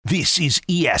This is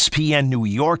ESPN New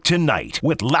York Tonight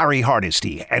with Larry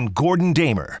Hardesty and Gordon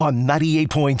Damer on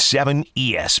 98.7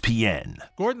 ESPN.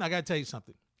 Gordon, I got to tell you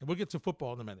something, and we'll get to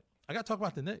football in a minute. I got to talk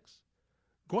about the Knicks.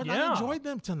 Gordon, I enjoyed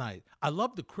them tonight. I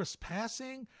love the crisp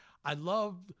passing. I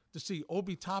love to see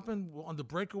Obi Toppin on the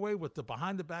breakaway with the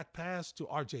behind-the-back pass to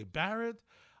R.J. Barrett.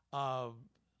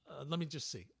 Let me just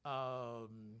see.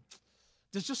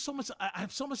 There's just so much. I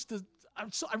have so much to.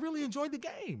 I really enjoyed the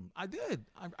game. I did.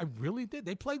 I really did.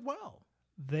 They played well.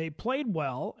 They played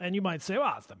well, and you might say,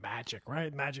 well, it's the Magic,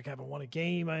 right? Magic haven't won a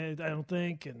game, I don't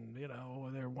think, and, you know,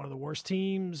 they're one of the worst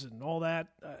teams and all that.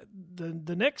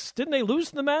 The Knicks, didn't they lose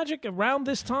to the Magic around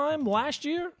this time last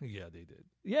year? Yeah, they did.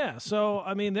 Yeah, so,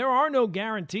 I mean, there are no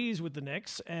guarantees with the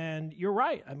Knicks, and you're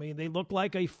right. I mean, they look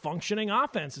like a functioning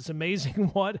offense. It's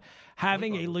amazing what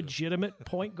having a legitimate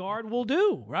point guard will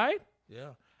do, right?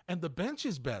 Yeah, and the bench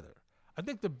is better. I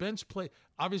think the bench play.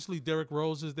 Obviously, Derrick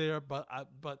Rose is there, but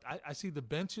I see the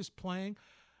bench is playing.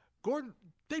 Gordon,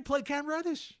 they play Cam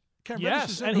Reddish.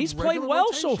 Yes, and he's played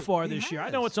well so far this year. I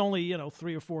know it's only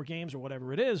 3 or 4 games or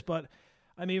whatever it is, but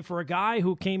I mean, for a guy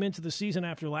who came into the season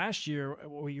after last year,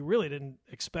 where you really didn't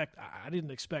expect, I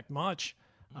didn't expect much.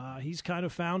 He's kind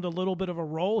of found a little bit of a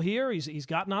role here. He's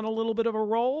gotten on a little bit of a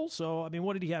roll. So I mean,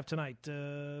 what did he have tonight?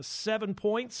 7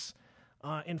 points.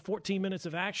 In 14 minutes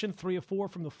of action, 3 of 4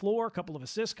 from the floor, a couple of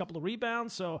assists, a couple of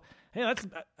rebounds. So, hey,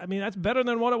 that's better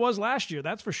than what it was last year.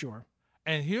 That's for sure.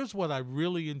 And here's what I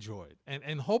really enjoyed,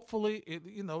 and hopefully,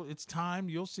 it's time.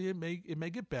 You'll see it may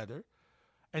get better,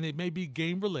 and it may be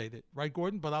game related, right,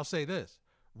 Gordon? But I'll say this: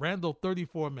 Randall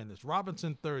 34 minutes,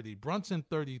 Robinson 30, Brunson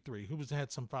 33, who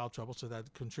had some foul trouble, so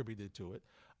that contributed to it.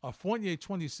 Fournier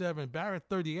 27, Barrett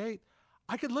 38.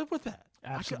 I could live with that.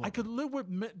 Absolutely. I could live with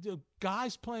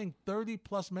guys playing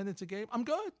 30-plus minutes a game. I'm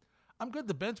good.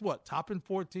 The bench, Toppin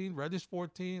 14, Reddish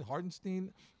 14,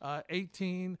 Hartenstein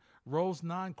 18, Rose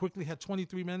 9, quickly had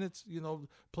 23 minutes,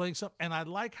 playing some. And I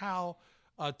like how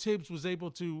Tibbs was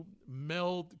able to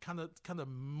meld, kind of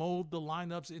mold the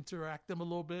lineups, interact them a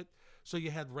little bit. So you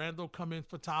had Randall come in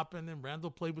for Toppin, and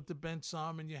Randall played with the bench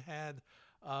some, and you had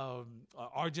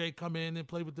RJ come in and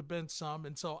play with the bench some.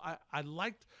 And so I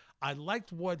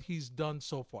liked what he's done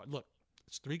so far. Look,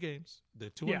 it's 3 games.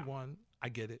 They're 2-1. I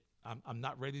get it. I'm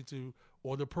not ready to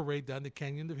order parade down the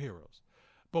Canyon of Heroes.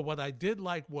 But what I did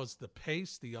like was the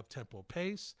pace, the up-tempo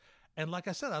pace. And like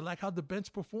I said, I like how the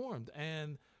bench performed.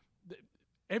 And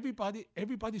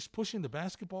everybody's pushing the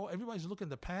basketball. Everybody's looking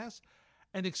to pass.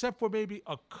 And except for maybe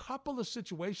a couple of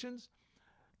situations,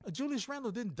 Julius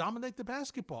Randle didn't dominate the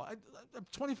basketball.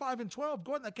 25 and 12.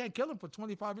 Gordon, I can't kill him for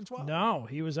 25 and 12. No,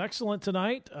 he was excellent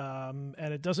tonight. And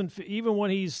it doesn't, even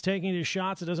when he's taking his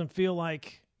shots, it doesn't feel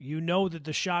like that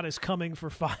the shot is coming for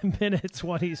 5 minutes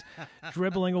when he's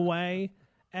dribbling away.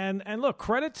 And look,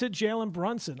 credit to Jalen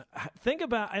Brunson. Think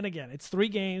about, and again, it's 3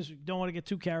 games. You don't want to get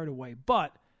too carried away.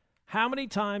 But how many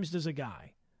times does a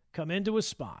guy come into a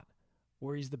spot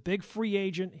where he's the big free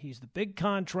agent, he's the big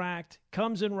contract,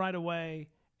 comes in right away,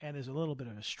 and there's a little bit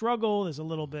of a struggle, there's a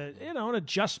little bit, an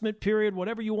adjustment period,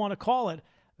 whatever you want to call it.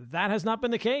 That has not been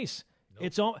the case.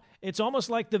 Nope. It's almost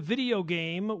like the video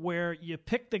game where you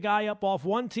pick the guy up off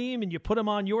one team and you put him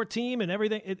on your team and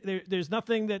everything. There's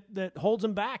nothing that holds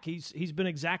him back. He's been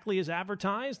exactly as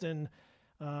advertised, and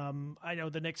I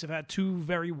know the Knicks have had 2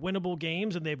 very winnable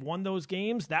games, and they've won those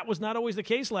games. That was not always the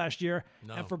case last year.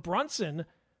 No. And for Brunson,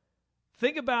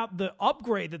 think about the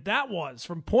upgrade that was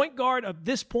from point guard at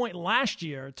this point last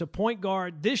year to point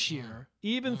guard this year.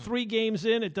 Even 3 games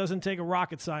in, it doesn't take a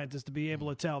rocket scientist to be able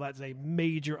to tell that's a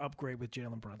major upgrade with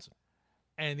Jalen Brunson.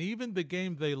 And even the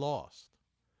game they lost,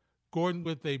 Gordon,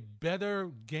 with a better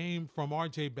game from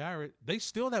R.J. Barrett, they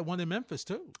still that one in Memphis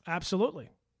too. Absolutely.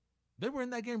 They were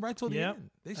in that game right till the end.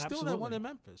 They still that one in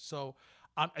Memphis. So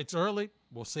it's early.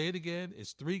 We'll say it again.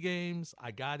 It's 3 games.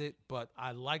 I got it, but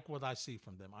I like what I see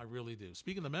from them. I really do.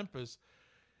 Speaking of Memphis,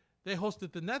 they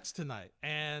hosted the Nets tonight.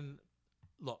 And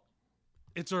look,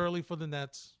 it's early for the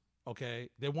Nets, okay?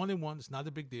 They're 1-1. It's not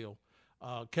a big deal.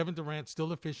 Kevin Durant,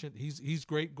 still efficient. He's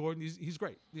great. Gordon, he's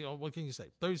great. What can you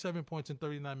say? 37 points in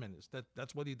 39 minutes.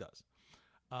 That's what he does.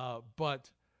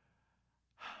 But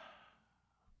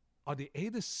are the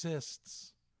 8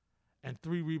 assists and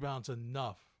 3 rebounds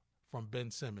enough from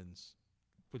Ben Simmons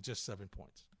with just 7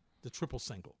 points? The triple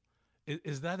single.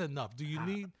 Is that enough? Do you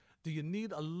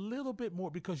need a little bit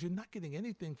more? Because you're not getting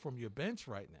anything from your bench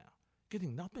right now.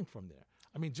 Getting nothing from there.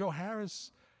 I mean, Joe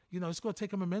Harris, it's going to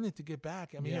take him a minute to get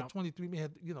back. I mean, he had 23. He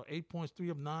had 8 points, 3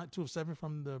 of 9, 2 of 7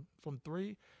 from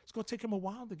 3. It's going to take him a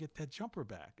while to get that jumper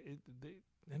back.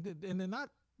 And they're not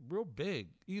real big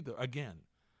either. Again,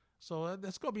 so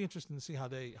that's going to be interesting to see how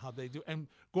they do. And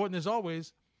Gordon, as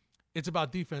always, it's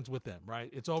about defense with them, right?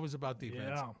 It's always about defense.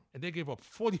 Yeah. And they gave up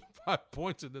 45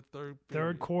 points in the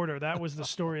third quarter. That was the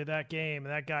story of that game.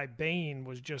 And that guy Bain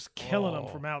was just killing them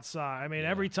from outside. I mean,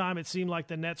 every time it seemed like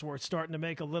the Nets were starting to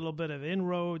make a little bit of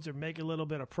inroads or make a little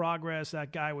bit of progress,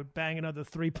 that guy would bang another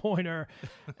three-pointer.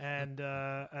 And,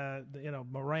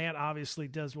 Morant obviously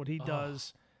does what he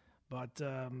does. But,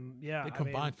 They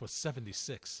combined for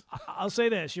 76. I'll say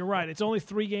this. You're right. It's only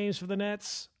 3 games for the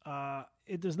Nets.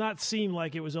 It does not seem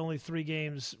like it was only 3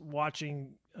 games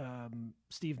watching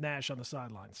Steve Nash on the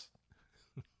sidelines,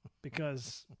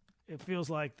 because it feels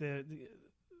like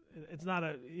it's not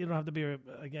you don't have to be,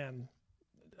 again,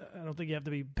 I don't think you have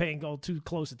to be paying too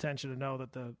close attention to know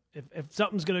that if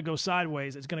something's going to go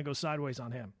sideways, it's going to go sideways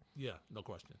on him. Yeah, no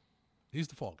question. He's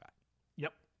the fall guy.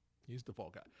 Yep. He's the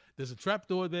fall guy. There's a trap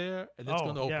door there, and it's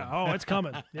going to open. Yeah. Oh, it's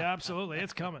coming. Yeah, absolutely.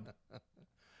 It's coming.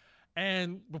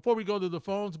 And before we go to the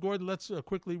phones, Gordon, let's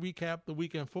quickly recap the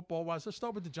weekend football-wise. Let's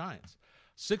start with the Giants.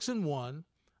 6-1.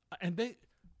 And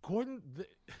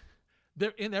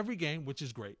they're in every game, which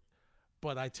is great.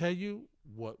 But I tell you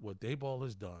what Dayball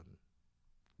has done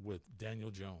with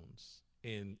Daniel Jones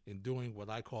in doing what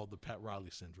I call the Pat Riley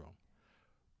syndrome.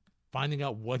 Finding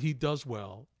out what he does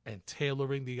well and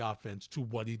tailoring the offense to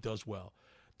what he does well.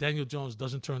 Daniel Jones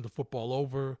doesn't turn the football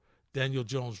over. Daniel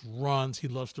Jones runs. He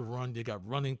loves to run. They got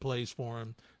running plays for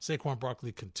him. Saquon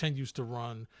Barkley continues to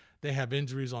run. They have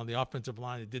injuries on the offensive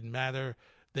line. It didn't matter.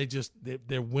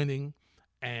 They're winning,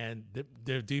 and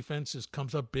their defense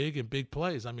comes up big in big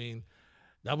plays. I mean,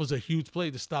 that was a huge play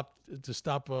to stop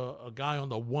a guy on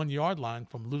the 1-yard line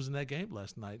from losing that game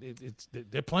last night.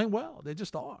 They're playing well. They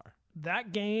just are.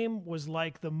 That game was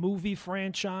like the movie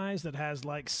franchise that has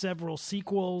like several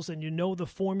sequels, and you know the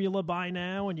formula by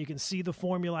now, and you can see the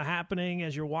formula happening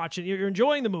as you're watching. You're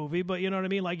enjoying the movie, but you know what I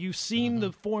mean? Like, you've seen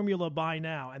the formula by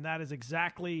now, and that is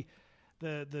exactly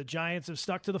the Giants have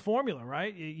stuck to the formula,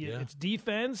 right? It's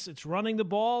defense, it's running the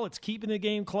ball, it's keeping the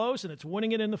game close, and it's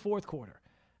winning it in the fourth quarter.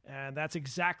 And that's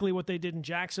exactly what they did in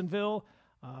Jacksonville.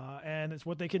 And it's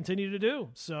what they continue to do.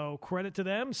 So credit to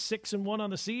them. 6-1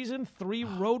 on the season, 3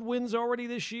 road wins already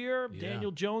this year. Yeah. Daniel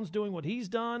Jones doing what he's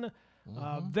done.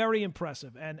 Very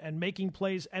impressive and making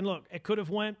plays. And look, it could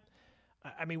have went.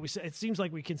 I mean, it seems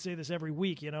like we can say this every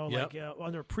week. You know, like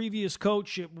under a previous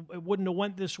coach, it wouldn't have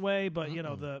went this way. But you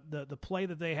know, the play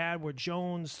that they had where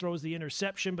Jones throws the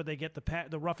interception, but they get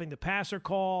the roughing the passer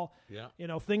call. Yeah. You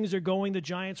know, things are going the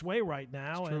Giants' way right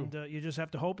now, and you just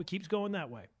have to hope it keeps going that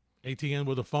way. ATN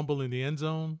with a fumble in the end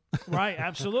zone. Right,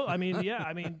 absolutely. I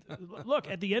mean, look,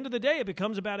 at the end of the day, it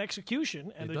becomes about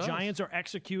execution, and the Giants are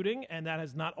executing, and that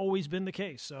has not always been the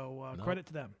case. So credit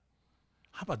to them.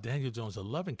 How about Daniel Jones,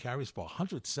 11 carries for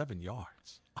 107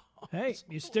 yards? Hey,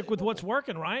 you stick with what's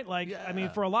working, right? Like, I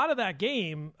mean, for a lot of that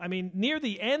game, I mean, near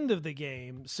the end of the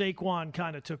game, Saquon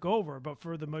kind of took over, but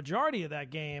for the majority of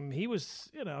that game, he was,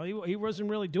 he wasn't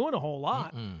really doing a whole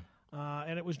lot.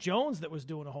 And it was Jones that was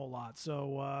doing a whole lot.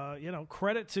 So,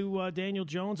 credit to Daniel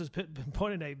Jones has been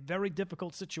put in a very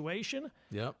difficult situation,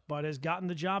 but has gotten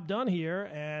the job done here.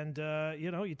 And,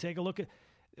 you take a look at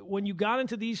when you got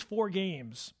into these 4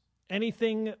 games,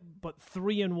 anything but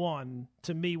 3-1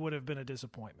 to me would have been a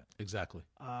disappointment. Exactly.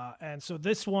 And so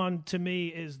this one to me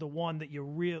is the one that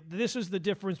this is the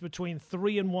difference between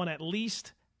 3-1 at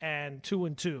least and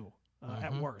 2-2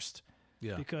 at worst.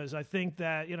 Yeah. Because I think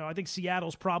that, I think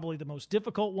Seattle's probably the most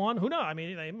difficult one. Who knows? I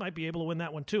mean, they might be able to win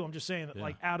that one too. I'm just saying that,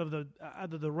 like, out of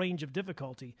the range of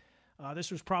difficulty,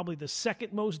 this was probably the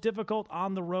second most difficult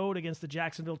on the road against the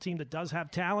Jacksonville team that does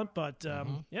have talent. But,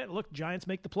 look, Giants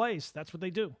make the plays. That's what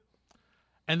they do.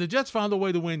 And the Jets found a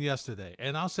way to win yesterday.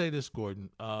 And I'll say this, Gordon.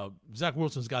 Zach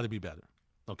Wilson's got to be better.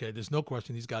 Okay, there's no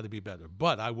question he's got to be better.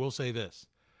 But I will say this.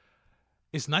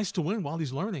 It's nice to win while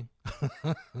he's learning.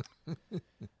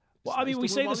 Well, I mean, we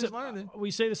say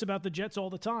this about the Jets all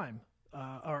the time.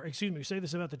 We say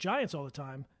this about the Giants all the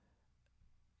time.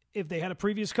 If they had a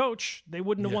previous coach, they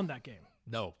wouldn't have won that game.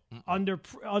 No.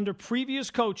 Under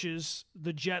previous coaches,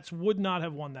 the Jets would not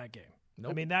have won that game.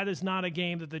 Nope. I mean, that is not a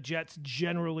game that the Jets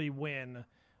generally win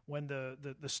when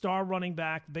the star running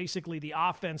back, basically the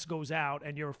offense goes out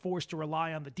and you're forced to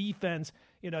rely on the defense.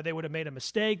 They would have made a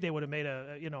mistake. They would have made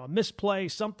a misplay,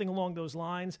 something along those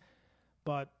lines.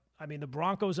 But I mean, the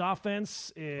Broncos'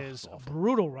 offense is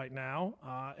brutal right now,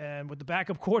 and with the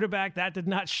backup quarterback, that did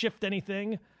not shift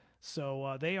anything.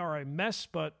 So they are a mess,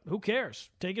 but who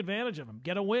cares? Take advantage of them.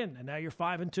 Get a win, and now you're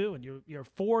 5-2, and you're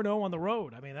 4-0 on the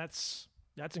road. I mean, that's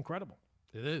incredible.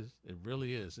 It is. It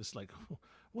really is. It's like,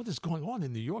 what is going on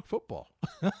in New York football?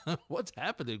 What's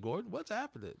happening, Gordon? What's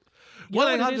happening? You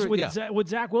know what it is with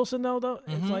Zach Wilson, though?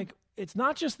 It's like, it's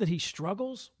not just that he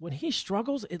struggles. When he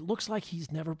struggles, it looks like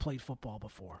he's never played football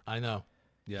before. I know.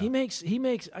 Yeah. He makes.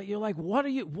 You're like, what are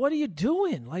you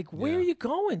doing? Like, where are you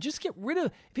going? Just get rid of.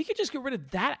 If he could just get rid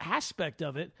of that aspect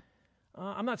of it,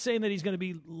 I'm not saying that he's going to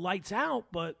be lights out,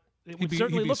 but it would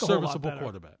certainly look a whole lot better.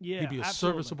 Quarterback. Yeah, he'd be a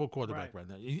absolutely. serviceable quarterback right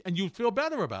now, and you'd feel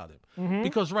better about him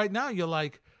because right now you're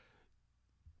like,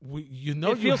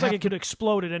 it feels like it could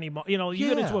explode at any moment. You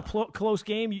get into a close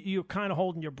game, you're kind of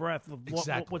holding your breath. Of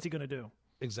what's he going to do?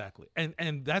 Exactly,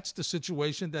 and that's the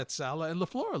situation that Saleh and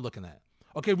LaFleur are looking at.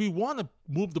 Okay, we want to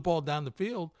move the ball down the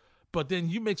field, but then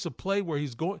you make a play where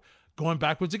he's going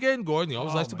backwards again. Gordon, he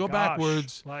always likes to go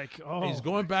backwards. He's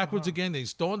going backwards again.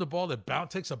 He's throwing the ball that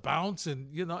takes a bounce, and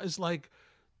it's like,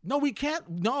 no, we can't.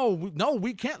 No,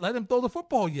 we can't let him throw the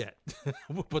football yet.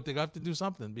 But they have to do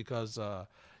something because now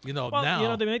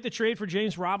they make the trade for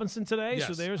James Robinson today, yes.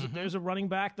 so there's a running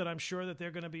back that I'm sure that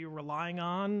they're going to be relying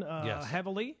on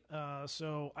heavily.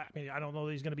 So I don't know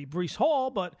that he's going to be Breece Hall,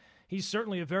 but he's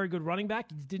certainly a very good running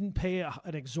back. He didn't pay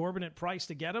an exorbitant price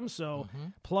to get him, so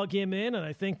plug him in. And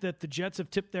I think that the Jets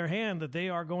have tipped their hand that they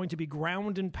are going to be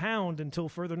ground and pound until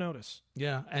further notice.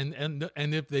 Yeah, and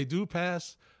if they do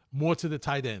pass, more to the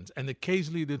tight ends, and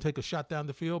occasionally they'll take a shot down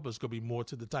the field, but it's going to be more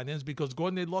to the tight ends because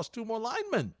Gordon, they lost 2 more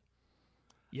linemen.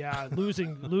 Yeah,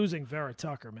 losing Vera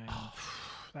Tucker, man,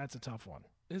 that's a tough one.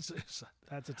 That's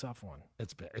a tough one.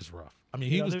 It's bad. It's rough. I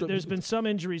mean, there's been some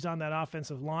injuries on that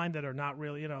offensive line that are not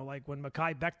really, like when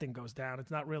Mekhi Becton goes down,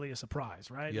 it's not really a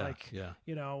surprise, right?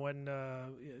 When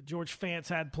George Fant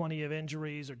had plenty of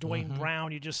injuries, or Dwayne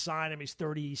Brown, you just signed him, he's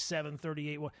 37,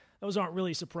 38. Well, those aren't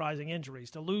really surprising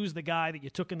injuries. To lose the guy that you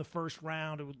took in the first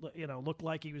round, it looked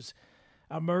like he was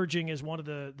emerging as one of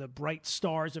the bright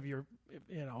stars of your,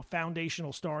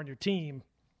 foundational star in your team,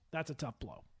 that's a tough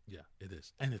blow. Yeah, it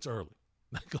is. And it's early.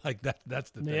 Like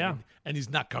that's the thing. Yeah. And he's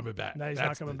not coming back. No, he's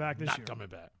not coming back this year. Not coming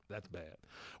back. That's bad.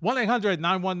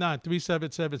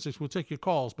 1-800-919-3776. We'll take your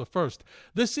calls. But first,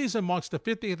 this season marks the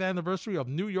 50th anniversary of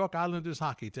New York Islanders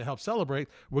hockey. To help celebrate,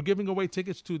 we're giving away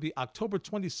tickets to the October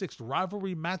 26th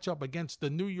rivalry matchup against the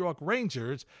New York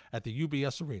Rangers at the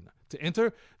UBS Arena. To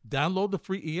enter, download the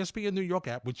free ESPN New York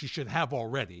app, which you should have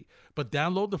already. But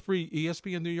download the free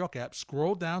ESPN New York app,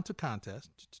 scroll down to contest,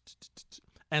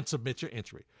 and submit your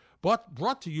entry. But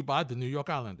brought to you by the New York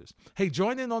Islanders. Hey,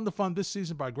 join in on the fun this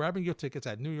season by grabbing your tickets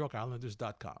at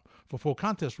NewYorkIslanders.com. For full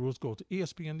contest rules, go to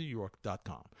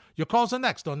ESPNNewYork.com. Your calls are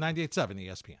next on 98.7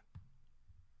 ESPN.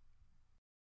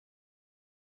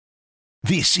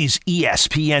 This is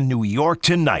ESPN New York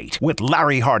Tonight with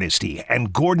Larry Hardesty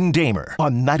and Gordon Damer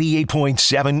on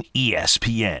 98.7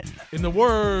 ESPN. In the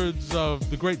words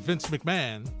of the great Vince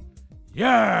McMahon,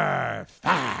 you're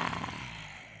fired.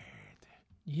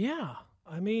 Yeah.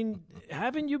 I mean,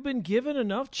 haven't you been given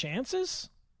enough chances?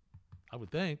 I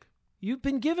would think. You've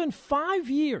been given 5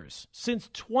 years since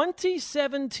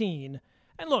 2017.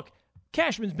 And look,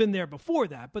 Cashman's been there before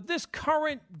that, but this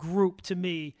current group, to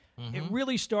me, it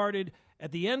really started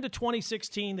at the end of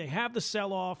 2016. They have the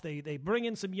sell-off. They bring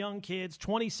in some young kids.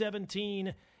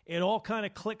 2017, it all kind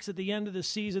of clicks at the end of the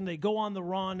season. They go on the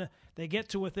run. They get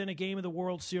to within a game of the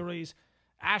World Series.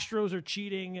 Astros are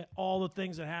cheating, all the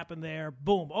things that happened there.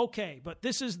 Boom. Okay, but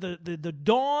this is the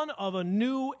dawn of a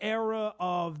new era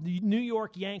of the New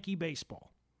York Yankee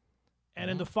baseball.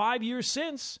 And in the 5 years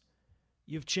since,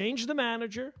 you've changed the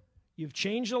manager, you've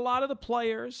changed a lot of the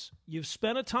players, you've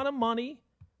spent a ton of money,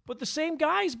 but the same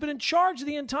guy's been in charge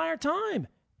the entire time,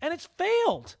 and it's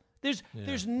failed.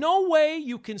 There's no way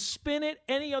you can spin it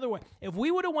any other way. If we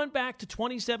would have went back to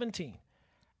 2017,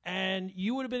 and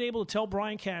you would have been able to tell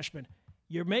Brian Cashman,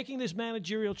 you're making this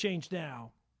managerial change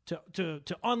now to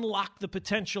unlock the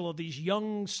potential of these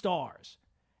young stars.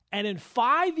 And in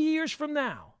 5 years from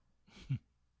now,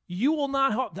 you will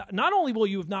not only will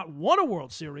you have not won a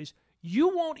World Series,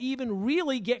 you won't even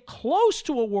really get close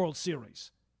to a World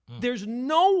Series. There's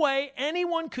no way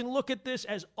anyone can look at this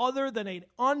as other than an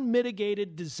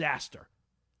unmitigated disaster.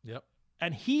 Yep.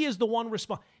 And he is the one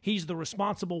he's the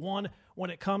responsible one when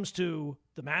it comes to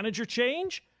the manager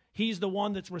change. He's the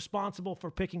one that's responsible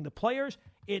for picking the players.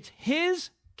 It's his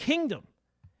kingdom.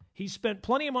 He's spent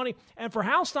plenty of money. And for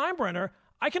Hal Steinbrenner,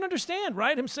 I can understand,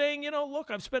 right? Him saying,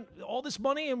 look, I've spent all this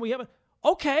money and we haven't.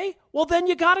 Okay, well, then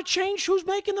you got to change who's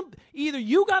making them. Either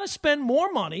you got to spend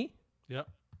more money,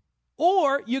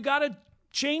 or you got to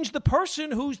change the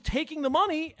person who's taking the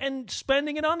money and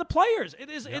spending it on the players. It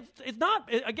is. Yep.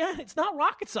 It's not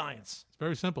rocket science. It's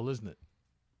very simple, isn't it?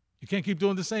 You can't keep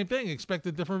doing the same thing and expect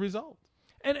a different result.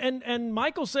 And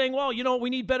Michael's saying, well,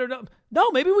 we need better. No,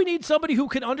 maybe we need somebody who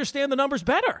can understand the numbers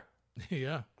better.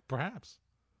 Yeah, perhaps.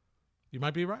 You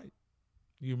might be right.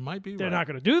 You might be They're right. not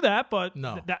going to do that, but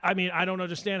No. I mean, I don't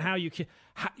understand how you can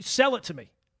sell it to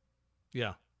me.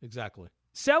 Yeah, exactly.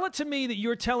 Sell it to me that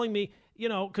you're telling me,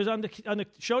 because on the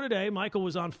show today, Michael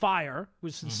was on fire,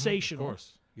 was sensational. Of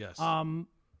course, yes.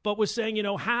 But was saying,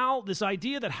 Hal, this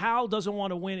idea that Hal doesn't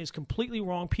want to win is completely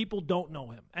wrong. People don't know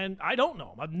him. And I don't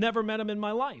know him. I've never met him in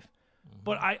my life.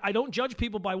 But I don't judge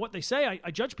people by what they say.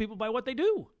 I judge people by what they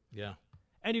do. Yeah.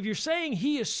 And if you're saying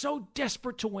he is so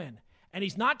desperate to win and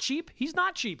he's not cheap, he's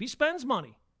not cheap. He spends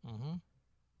money.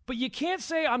 But you can't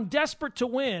say I'm desperate to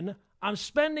win, I'm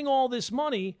spending all this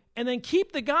money, and then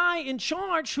keep the guy in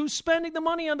charge who's spending the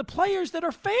money on the players that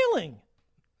are failing.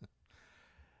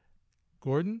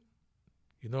 Gordon,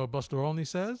 you know what Buster Olney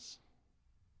says?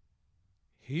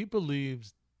 He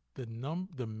believes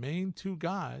the main two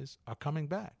guys are coming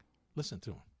back. Listen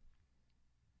to him.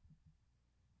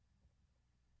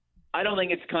 I don't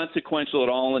think it's consequential at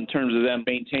all in terms of them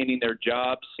maintaining their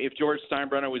jobs. If George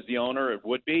Steinbrenner was the owner, it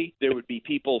would be. There would be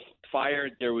people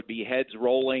fired. There would be heads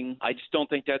rolling. I just don't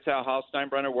think that's how Hal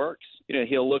Steinbrenner works.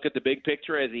 He'll look at the big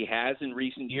picture as he has in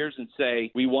recent years and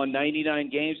say, we won 99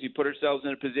 games. We put ourselves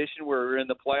in a position where we're in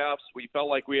the playoffs. We felt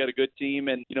like we had a good team,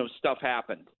 and, stuff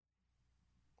happened.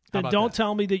 Then don't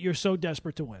tell me that you're so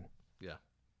desperate to win. Yeah.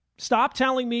 Stop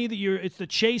telling me that it's the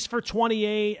chase for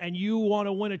 28 and you want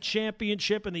to win a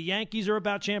championship and the Yankees are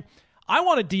about champ. I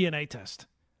want a DNA test.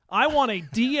 I want a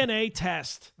DNA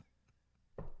test.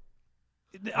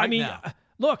 I mean,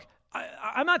 look,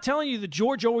 I'm not telling you that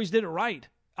George always did it right.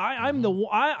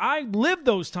 I lived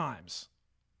those times,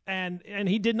 and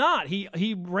he did not.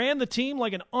 He ran the team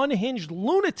like an unhinged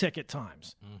lunatic at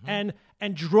times, and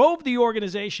drove the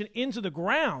organization into the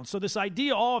ground. So this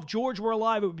idea, if George were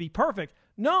alive, it would be perfect.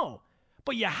 No,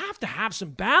 but you have to have some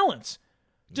balance.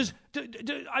 Does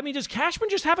Cashman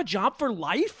just have a job for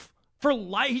life? For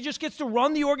life, he just gets to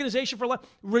run the organization for life.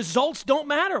 Results don't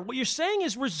matter. What you're saying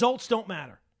is results don't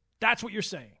matter. That's what you're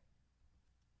saying.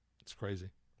 It's crazy.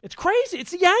 It's crazy. It's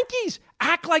the Yankees.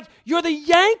 Act like you're the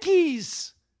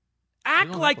Yankees.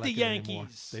 Act like the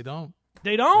Yankees. They don't.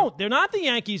 They don't. They're not the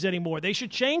Yankees anymore. They should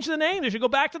change the name. They should go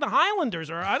back to the Highlanders,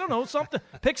 or I don't know, something.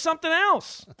 Pick something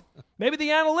else. Maybe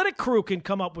the analytic crew can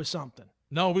come up with something.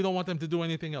 No, we don't want them to do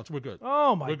anything else. We're good.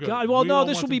 Oh, my God. Well, no,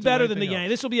 this will be better than the Yankees.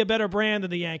 This will be a better brand than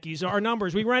the Yankees. Our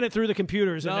numbers, we ran it through the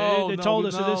computers, and they told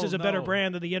us that this is a better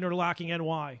brand than the interlocking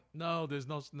NY. No, there's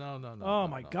no. Oh,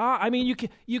 my God. I mean,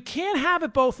 you can't have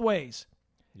it both ways.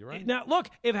 You're right. Now, look,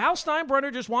 if Hal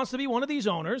Steinbrenner just wants to be one of these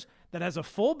owners that has a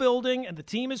full building and the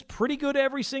team is pretty good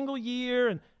every single year,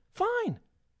 and fine.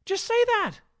 Just say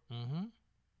that.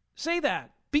 Say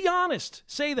that. Be honest.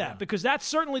 Say that, because that's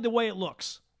certainly the way it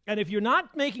looks. And if you're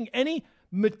not making any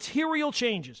material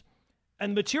changes,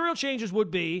 and material changes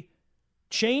would be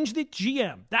change the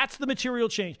GM. That's the material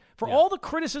change. For all the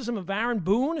criticism of Aaron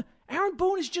Boone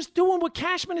is just doing what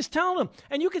Cashman is telling him.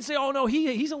 And you can say, oh, no,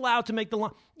 he's allowed to make the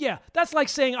line. Yeah, that's like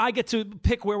saying I get to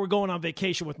pick where we're going on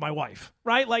vacation with my wife,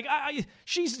 right? Like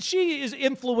she is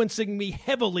influencing me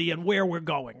heavily in where we're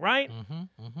going, right?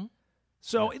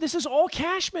 So this is all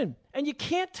Cashman. And you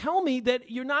can't tell me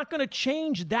that you're not going to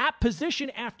change that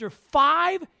position after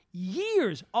 5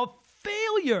 years of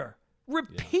failure,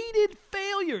 repeated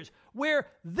failures, where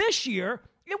this year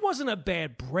it wasn't a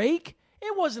bad break.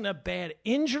 It wasn't a bad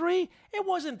injury. It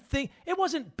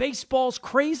wasn't baseball's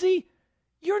crazy.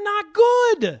 You're not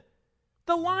good.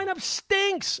 The lineup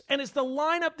stinks, and it's the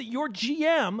lineup that your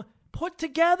GM put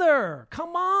together.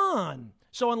 Come on.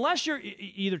 So unless you're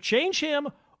either change him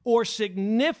or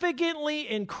significantly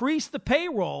increase the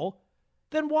payroll,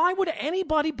 then why would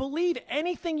anybody believe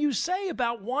anything you say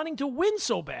about wanting to win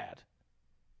so bad?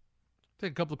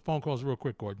 Take a couple of phone calls real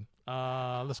quick, Gordon.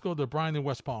 Let's go to Brian in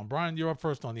West Palm. Brian, you're up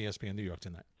first on ESPN New York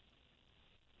tonight.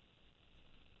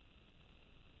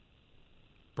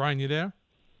 Brian, you there?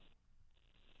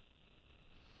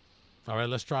 All right,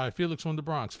 let's try Felix from the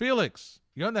Bronx. Felix,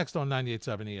 you're next on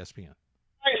 98.7 ESPN.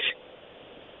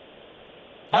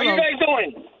 How you guys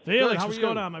doing? Felix, what's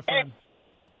going on, my friend?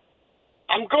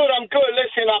 I'm good.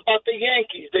 Listen, about the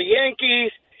Yankees. The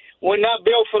Yankees were not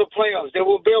built for the playoffs. They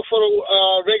were built for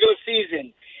the regular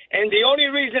season. And the only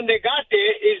reason they got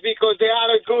there is because they had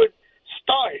a good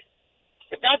start.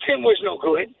 But that team was no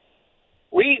good.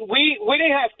 We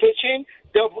didn't have pitching.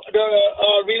 The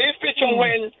relief pitching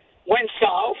went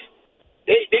south.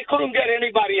 They couldn't get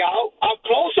anybody out. Our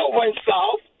closer went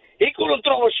south. He couldn't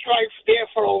throw a strike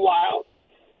there for a while.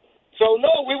 So,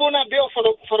 no, we were not built for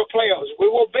the playoffs. We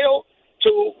were built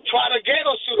to try to get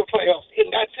us to the playoffs, and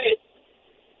that's it.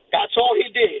 That's all he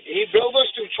did. He built us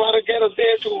to try to get us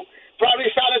there to probably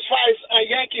satisfy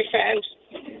Yankee fans,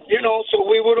 so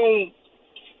we wouldn't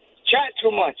chat too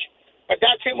much. But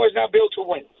that team was not built to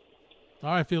win.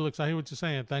 All right, Felix, I hear what you're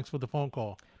saying. Thanks for the phone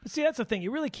call. But see, that's the thing.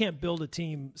 You really can't build a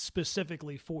team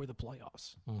specifically for the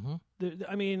playoffs. Mm-hmm.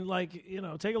 I mean, like,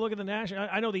 take a look at the National.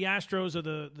 I know the Astros are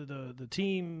the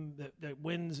team that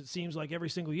wins, it seems like, every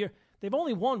single year. They've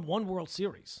only won one World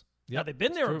Series. Yeah, they've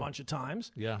been there a bunch of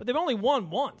times, but they've only won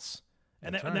once.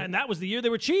 And that was the year they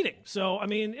were cheating. So, I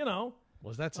mean,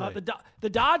 What's that say? The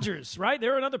Dodgers, right?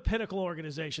 They're another pinnacle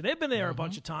organization. They've been there a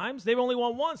bunch of times. They've only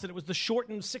won once, and it was the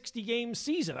shortened 60-game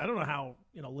season. I don't know how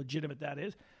legitimate that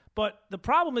is. But the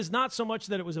problem is not so much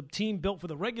that it was a team built for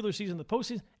the regular season, the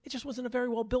postseason. It just wasn't a very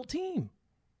well-built team.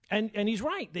 And he's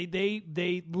right.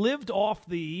 They lived off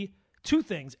the two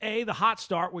things. A, the hot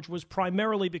start, which was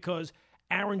primarily because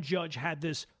Aaron Judge had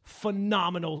this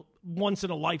phenomenal,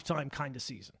 once-in-a-lifetime kind of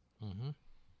season. Mm-hmm.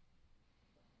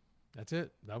 That's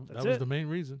it. That was the main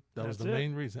reason. That was the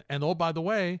main reason. And, oh, by the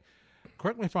way,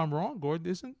 correct me if I'm wrong, Gordon,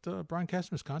 isn't Brian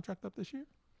Cashman's contract up this year?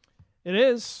 It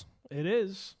is. It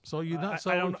is. So you're not.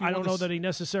 So I don't know that he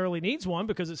necessarily needs one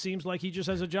because it seems like he just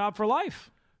has a job for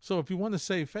life. So if you want to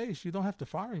save face, you don't have to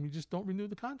fire him. You just don't renew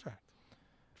the contract.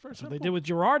 So they did with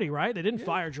Girardi, right? They didn't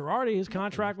fire Girardi. His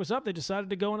contract was up. They decided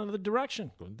to go in another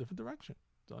direction. Go in a different direction.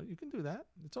 So you can do that.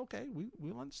 It's okay.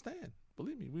 We'll understand.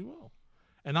 Believe me, we will.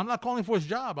 And I'm not calling for his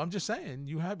job. I'm just saying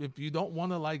if you don't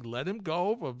want to let him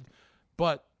go.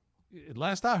 But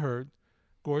last I heard,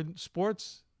 Gordon,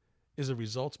 sports is a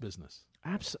results business.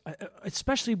 Absolutely,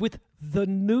 especially with the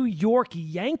New York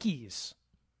Yankees.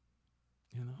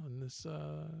 And this.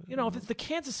 If it's the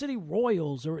Kansas City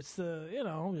Royals or it's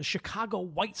the Chicago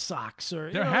White Sox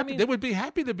or they're happy. They would be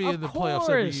happy to be in the playoffs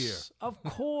every year. Of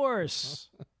course,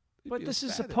 but this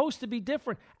is supposed to be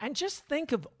different. And just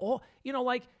think of all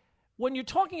when you're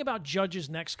talking about Judge's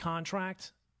next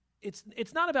contract,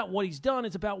 it's not about what he's done.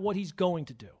 It's about what he's going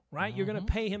to do. Right? Mm-hmm. You're going to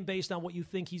pay him based on what you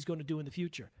think he's going to do in the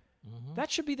future. Mm-hmm. That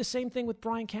should be the same thing with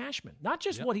Brian Cashman. Not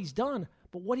just what he's done,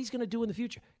 but what he's going to do in the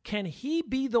future. Can he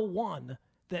be the one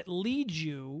that leads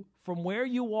you from where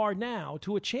you are now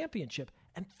to a championship?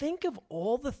 And think of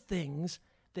all the things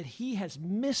that he has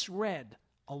misread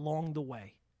along the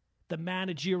way. The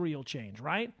managerial change,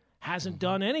 right? Hasn't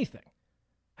done anything.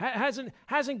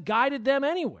 Hasn't guided them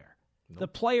anywhere. Nope. The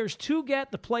players to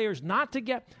get, the players not to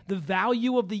get, the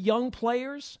value of the young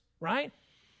players, right?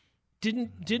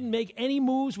 Didn't make any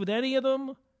moves with any of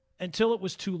them until it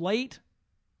was too late.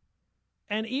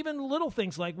 And even little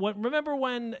things like remember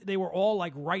when they were all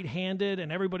right-handed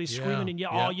and everybody's screaming and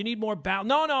oh, you need more balance.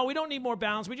 No, we don't need more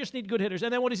balance. We just need good hitters.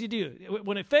 And then what does he do?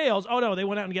 When it fails, oh no, they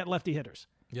went out and get lefty hitters.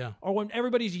 Yeah. Or when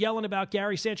everybody's yelling about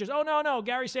Gary Sanchez, oh no,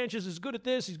 Gary Sanchez is good at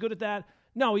this, he's good at that.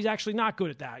 No, he's actually not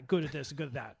good at that. Good at this, good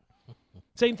at that.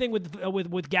 Same thing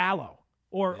with Gallo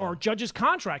or Judge's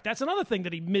contract. That's another thing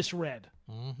that he misread.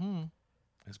 Mm-hmm.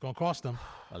 It's going to cost them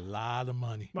a lot of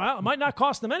money. Well, it might not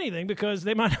cost them anything because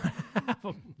they might not have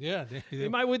them. Yeah. They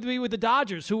might be with the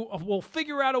Dodgers, who will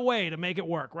figure out a way to make it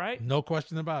work, right? No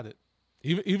question about it.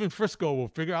 Even Frisco will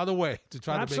figure out a way to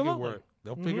try to make it work.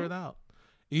 They'll figure it out.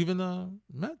 Even the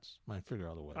Mets might figure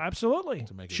out a way. Absolutely.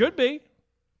 To make it Should be.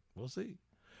 We'll see.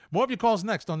 More of your calls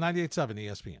next on 98.7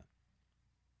 ESPN.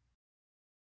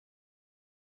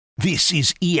 This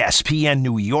is ESPN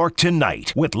New York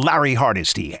Tonight with Larry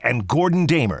Hardesty and Gordon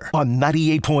Damer on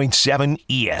 98.7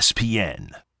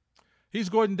 ESPN. He's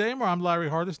Gordon Damer. I'm Larry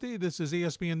Hardesty. This is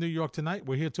ESPN New York Tonight.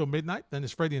 We're here till midnight. Then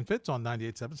it's Freddie and Fitz on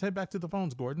 98.7. Let's head back to the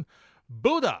phones, Gordon.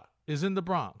 Buddha is in the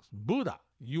Bronx. Buddha,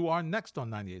 you are next on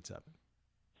 98.7.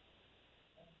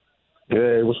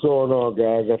 Hey, what's going on,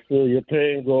 guys? I feel your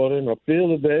pain, Gordon. I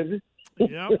feel it, baby.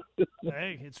 Yep.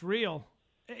 Hey, it's real.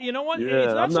 You know what? Yeah,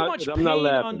 it's not so much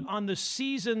pain on the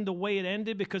season, the way it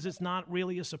ended, because it's not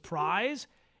really a surprise.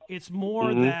 It's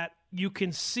more that you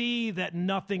can see that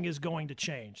nothing is going to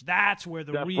change. That's where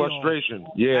the real frustration.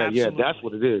 Yeah, that's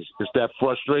what it is. It's that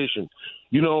frustration.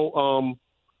 You know,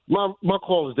 my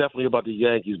call is definitely about the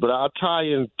Yankees, but I'll tie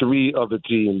in three other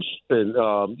teams, and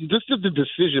just the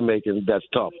decision making that's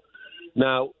tough.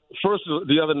 Now, first,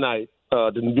 the other night,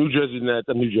 the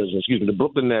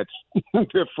Brooklyn Nets,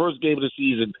 their first game of the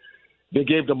season, they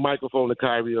gave the microphone to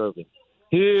Kyrie Irving.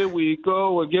 Here we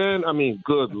go again. I mean,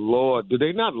 good Lord. Did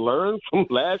they not learn from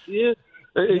last year?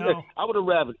 No. I would have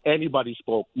rather anybody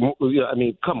spoke. I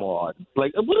mean, come on.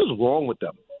 Like, what is wrong with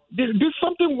them? There's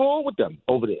something wrong with them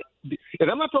over there. And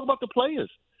I'm not talking about the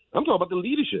players. I'm talking about the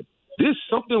leadership. There's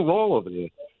something wrong over there.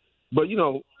 But, you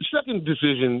know, second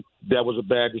decision, that was a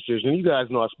bad decision. You guys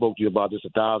know I spoke to you about this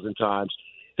 1,000 times.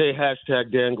 Hey,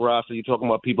 hashtag Dan Grassa, you're talking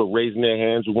about people raising their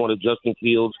hands who wanted Justin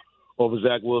Fields over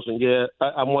Zach Wilson. Yeah,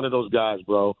 I'm one of those guys,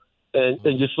 bro. And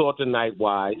you saw tonight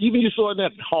why. Even you saw in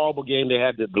that horrible game they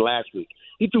had the last week.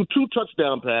 He threw 2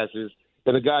 touchdown passes,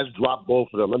 and the guys dropped both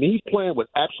of them. I mean, he's playing with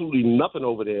absolutely nothing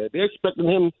over there. They're expecting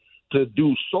him to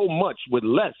do so much with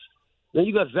less. Then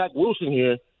you got Zach Wilson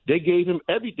here. They gave him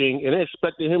everything, and they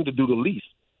expected him to do the least.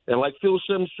 And like Phil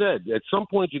Simms said, at some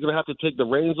point you're going to have to take the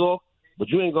reins off, but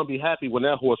you ain't going to be happy when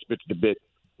that horse spits the bit.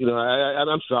 You know,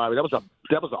 I'm sorry.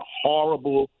 That was a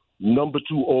horrible number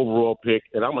 2 overall pick,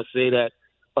 and I'm going to say that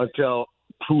until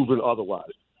proven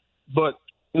otherwise. But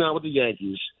now with the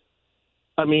Yankees,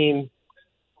 I mean,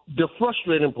 the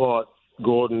frustrating part,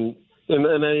 Gordon,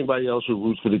 and anybody else who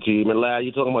roots for the team, and Larry,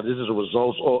 you're talking about this is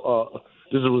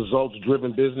a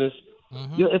results-driven business.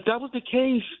 Mm-hmm. Yeah, if that was the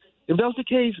case,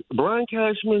 Brian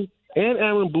Cashman and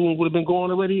Aaron Boone would have been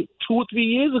gone already 2 or 3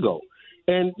 years ago.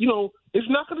 And, you know, it's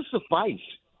not going to suffice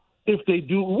if they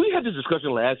do. We had this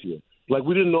discussion last year. Like,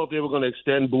 we didn't know if they were going to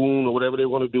extend Boone or whatever they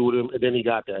were going to do with him, and then he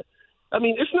got that. I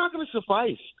mean, it's not going to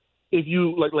suffice if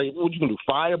you, like what you going to do,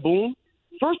 fire Boone?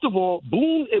 First of all,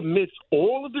 Boone admits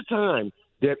all of the time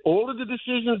that all of the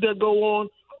decisions that go on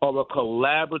are a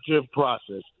collaborative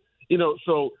process. You know,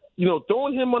 so, you know,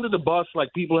 throwing him under the bus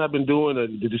like people have been doing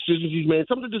and the decisions he's made,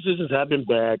 some of the decisions have been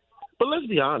bad. But let's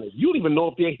be honest, you don't even know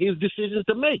if they're his decisions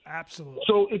to make. Absolutely.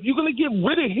 So if you're going to get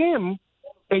rid of him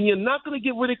and you're not going to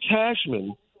get rid of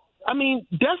Cashman, I mean,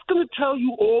 that's going to tell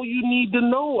you all you need to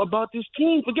know about this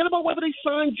team. Forget about whether they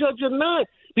sign Judge or not.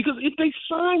 Because if they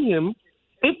sign him,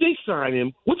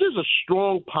 which is a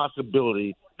strong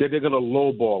possibility that they're going to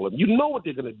lowball him. You know what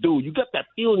they're going to do. You got that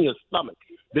feeling in your stomach.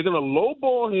 They're going to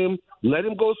lowball him, let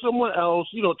him go somewhere else,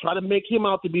 you know, try to make him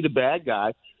out to be the bad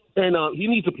guy. And he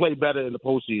needs to play better in the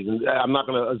postseason. I'm not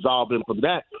going to absolve him from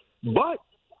that. But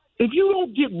if you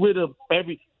don't get rid of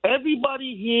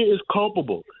everybody here is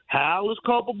culpable. Hal is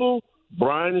culpable,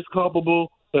 Brian is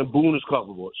culpable, and Boone is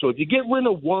culpable. So if you get rid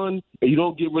of one and you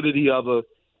don't get rid of the other,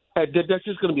 that's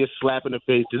just going to be a slap in the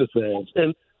face to the fans.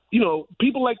 And, you know,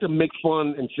 people like to make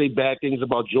fun and say bad things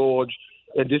about George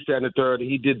and this, that, and the third, and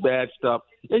he did bad stuff.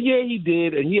 And, yeah, he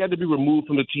did, and he had to be removed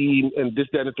from the team and this,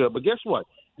 that, and the third. But guess what?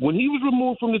 When he was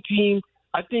removed from the team,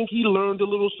 I think he learned a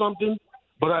little something.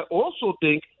 But I also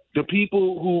think the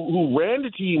people who ran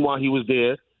the team while he was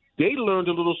there, they learned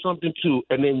a little something too,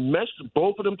 and they meshed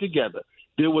both of them together.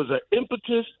 There was an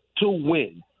impetus to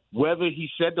win. Whether he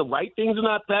said the right things or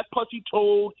not, that pussy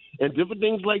told and different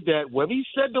things like that, whether he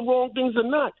said the wrong things or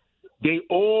not, they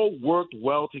all worked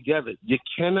well together. You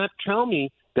cannot tell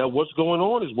me that what's going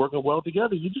on is working well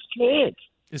together. You just can't.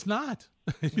 It's not.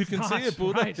 You can see it,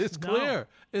 Buddha. Right. It's clear.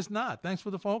 It's not. Thanks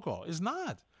for the phone call. It's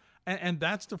not. And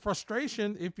that's the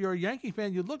frustration. If you're a Yankee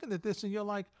fan, you're looking at this and you're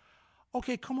like,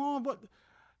 okay, come on. But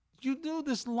you knew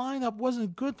this lineup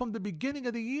wasn't good from the beginning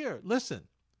of the year. Listen,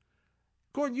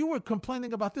 Gordon, you were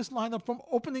complaining about this lineup from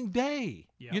opening day.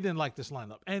 Yep. You didn't like this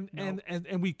lineup.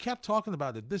 And we kept talking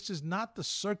about it. This is not the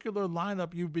circular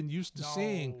lineup you've been used to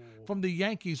seeing from the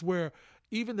Yankees, where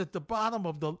even at the bottom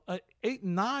of the 8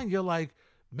 and 9, you're like,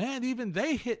 man, even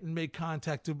they hit and make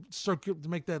contact to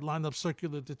make that lineup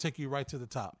circular to take you right to the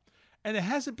top. And it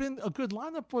hasn't been a good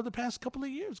lineup for the past couple of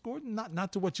years, Gordon,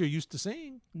 not to what you're used to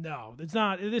seeing. No, it's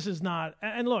not. This is not.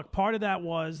 And look, part of that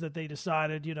was that they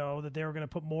decided, you know, that they were going to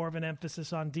put more of an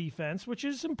emphasis on defense, which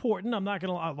is important. I'm not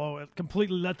going to, although it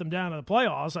completely let them down in the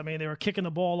playoffs. I mean, they were kicking the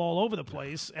ball all over the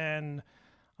place, and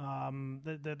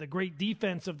the great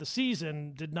defense of the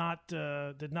season did not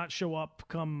show up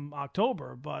come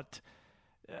October. But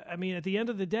I mean, at the end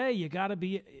of the day, you got to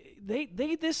be.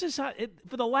 This is how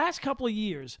for the last couple of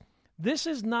years. This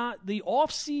is not, the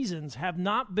off seasons have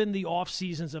not been the off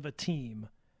seasons of a team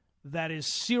that is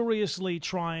seriously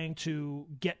trying to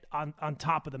get on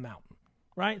top of the mountain,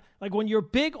 right? Like when your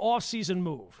big off season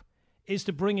move is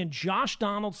to bring in Josh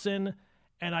Donaldson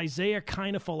and Isaiah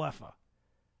Kiner-Falefa.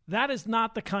 That is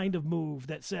not the kind of move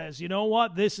that says, you know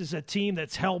what, this is a team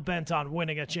that's hell-bent on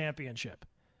winning a championship.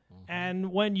 Mm-hmm.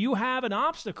 And when you have an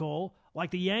obstacle, like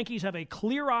the Yankees have a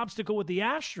clear obstacle with the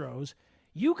Astros,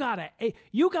 you gotta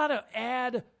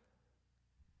add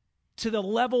to the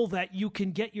level that you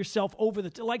can get yourself over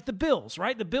like the Bills,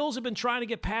 right? The Bills have been trying to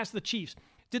get past the Chiefs.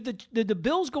 Did the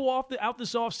Bills go out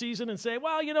this offseason and say,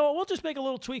 well, you know, we'll just make a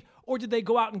little tweak, or did they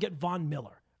go out and get Von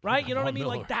Miller, right? You know what I mean?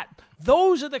 Miller. Like that.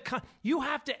 Those are the kind. You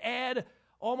have to add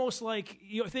almost like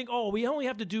you think, oh, we only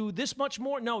have to do this much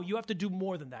more. No, you have to do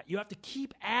more than that. You have to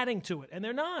keep adding to it, and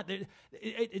they're not.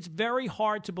 It's very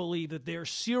hard to believe that they're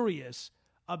serious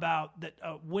about that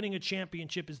winning a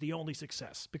championship is the only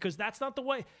success, because that's not the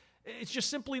way. It's just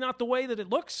simply not the way that it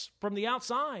looks from the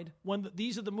outside when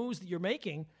these are the moves that you're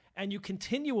making. and you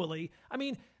continually, I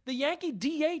mean, the Yankee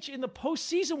DH in the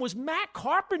postseason was Matt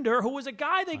Carpenter, who was a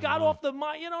guy they got off the,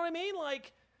 you know what I mean?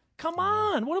 Like, come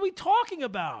on, what are we talking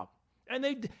about? And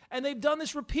they've done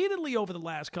this repeatedly over the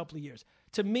last couple of years.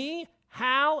 To me,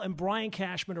 Hal and Brian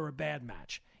Cashman are a bad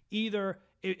match. Either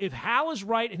if Hal is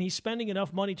right and he's spending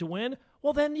enough money to win,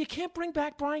 well, then you can't bring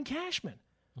back Brian Cashman.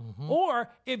 Mm-hmm. Or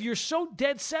if you're so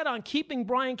dead set on keeping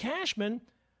Brian Cashman,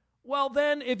 well,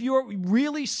 then if you're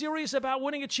really serious about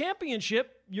winning a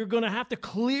championship, you're going to have to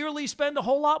clearly spend a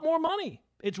whole lot more money.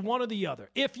 It's one or the other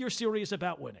if you're serious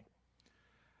about winning.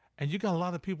 And you got a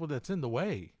lot of people that's in the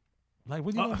way. Like,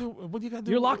 what are you going to do? What are you going to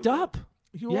do? You're locked up.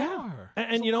 You are.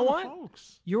 And you know what?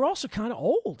 Folks. You're also kind of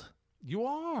old. You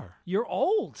are. You're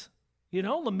old. You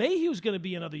know, LeMahieu's going to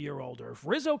be another year older. If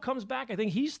Rizzo comes back, I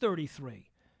think he's 33.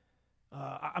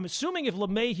 I'm assuming if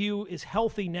LeMahieu is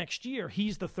healthy next year,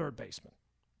 he's the third baseman.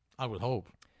 I would hope.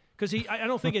 Because I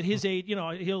don't think at his age, you know,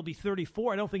 he'll be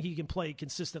 34. I don't think he can play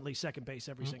consistently second base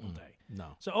every single day.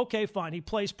 No. So, okay, fine. He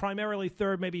plays primarily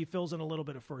third. Maybe he fills in a little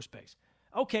bit of first base.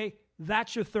 Okay,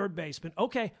 that's your third baseman.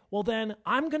 Okay, well then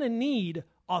I'm going to need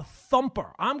a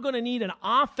thumper. I'm going to need an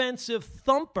offensive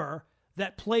thumper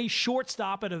that plays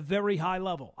shortstop at a very high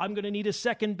level. I'm going to need a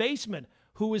second baseman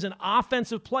who is an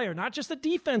offensive player, not just a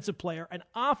defensive player, an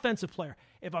offensive player.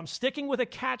 If I'm sticking with a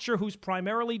catcher who's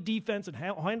primarily defense and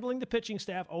handling the pitching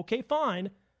staff, okay, fine.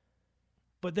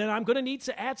 But then I'm going to need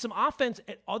to add some offense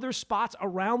at other spots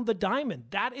around the diamond.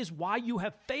 That is why you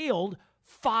have failed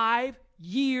 5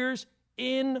 years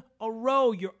in a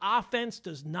row. Your offense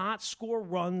does not score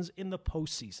runs in the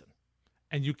postseason.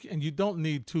 And you don't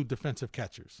need two defensive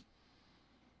catchers.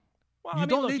 Well, you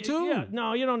don't need two. Yeah,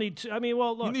 no, you don't need two. I mean,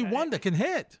 well, look. You need one that can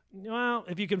hit. Well,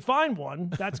 if you can find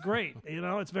one, that's great. You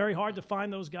know, it's very hard to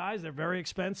find those guys. They're very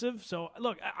expensive. So,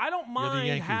 look, I don't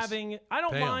mind I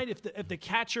don't mind if the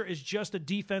catcher is just a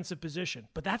defensive position,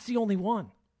 but that's the only one.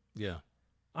 Yeah.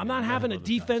 I'm not having a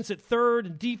defense at third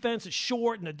and defense at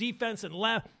short and a defense at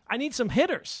left. I need some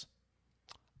hitters.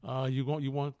 You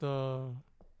want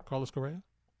Carlos Correa?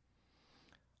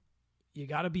 You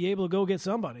got to be able to go get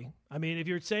somebody. I mean, if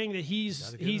you're saying that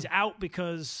he's out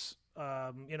because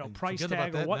price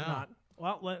tag or whatnot,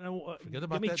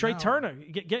 give me Trey Turner.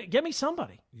 Get me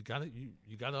somebody. You got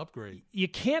to upgrade. You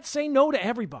can't say no to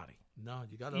everybody. No,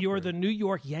 you got to. You're the New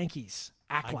York Yankees.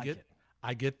 Act like it.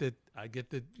 I get that.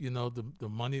 You know, the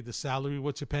money, the salary,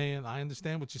 what you're paying. I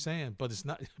understand what you're saying, but it's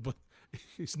not. But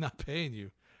it's not paying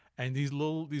you, and these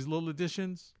little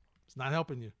additions, it's not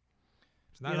helping you.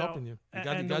 It's not helping you. You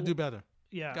got to do better.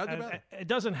 Yeah, got to do better. It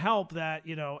doesn't help that,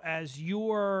 you know, as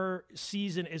your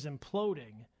season is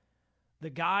imploding, the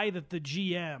guy that the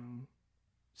GM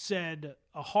said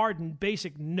a hard and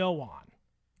basic no on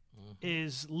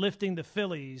is lifting the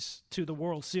Phillies to the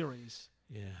World Series.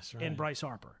 Yeah, that's right. In Bryce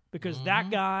Harper, because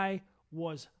that guy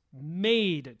was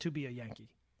made to be a Yankee,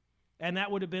 and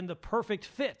that would have been the perfect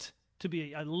fit to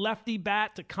be a lefty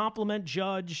bat to complement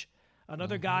Judge.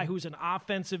 Another guy who's an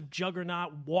offensive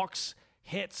juggernaut, walks,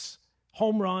 hits,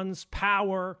 home runs,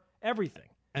 power, everything.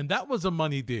 And that was a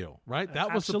money deal, right?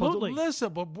 That was absolutely. Supposed to,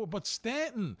 listen, but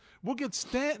Stanton, we'll get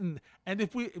Stanton. And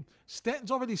if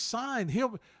Stanton's already signed,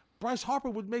 Bryce Harper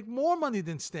would make more money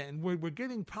than Stanton. We're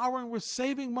getting power and we're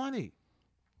saving money.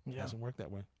 Yeah. It doesn't work that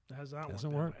way. It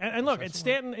doesn't work. And look,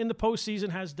 Stanton in the postseason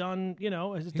has done,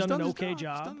 has done an okay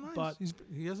job. He's done nice. But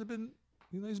he hasn't been,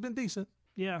 he's been decent.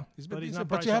 Yeah, he's been decent, decent,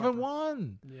 but you haven't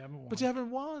won. But you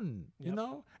haven't won, you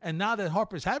know? And now that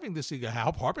Harper's having this season,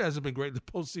 Harper hasn't been great in the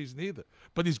postseason either.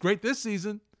 But he's great this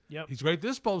season. Yep. He's great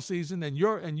this postseason,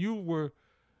 and you were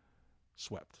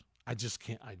swept. I just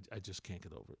can't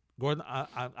get over it. Gordon,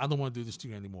 I don't want to do this to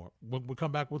you anymore. When we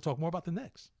come back, we'll talk more about the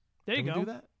Knicks. There you go. Can we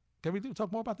do that? Can we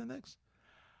talk more about the Knicks?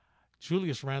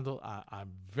 Julius Randle,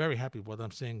 I'm very happy with what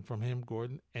I'm seeing from him,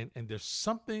 Gordon. And there's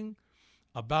something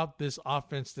about this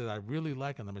offense that I really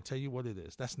like, and I'm going to tell you what it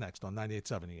is. That's next on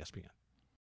 98.7 ESPN.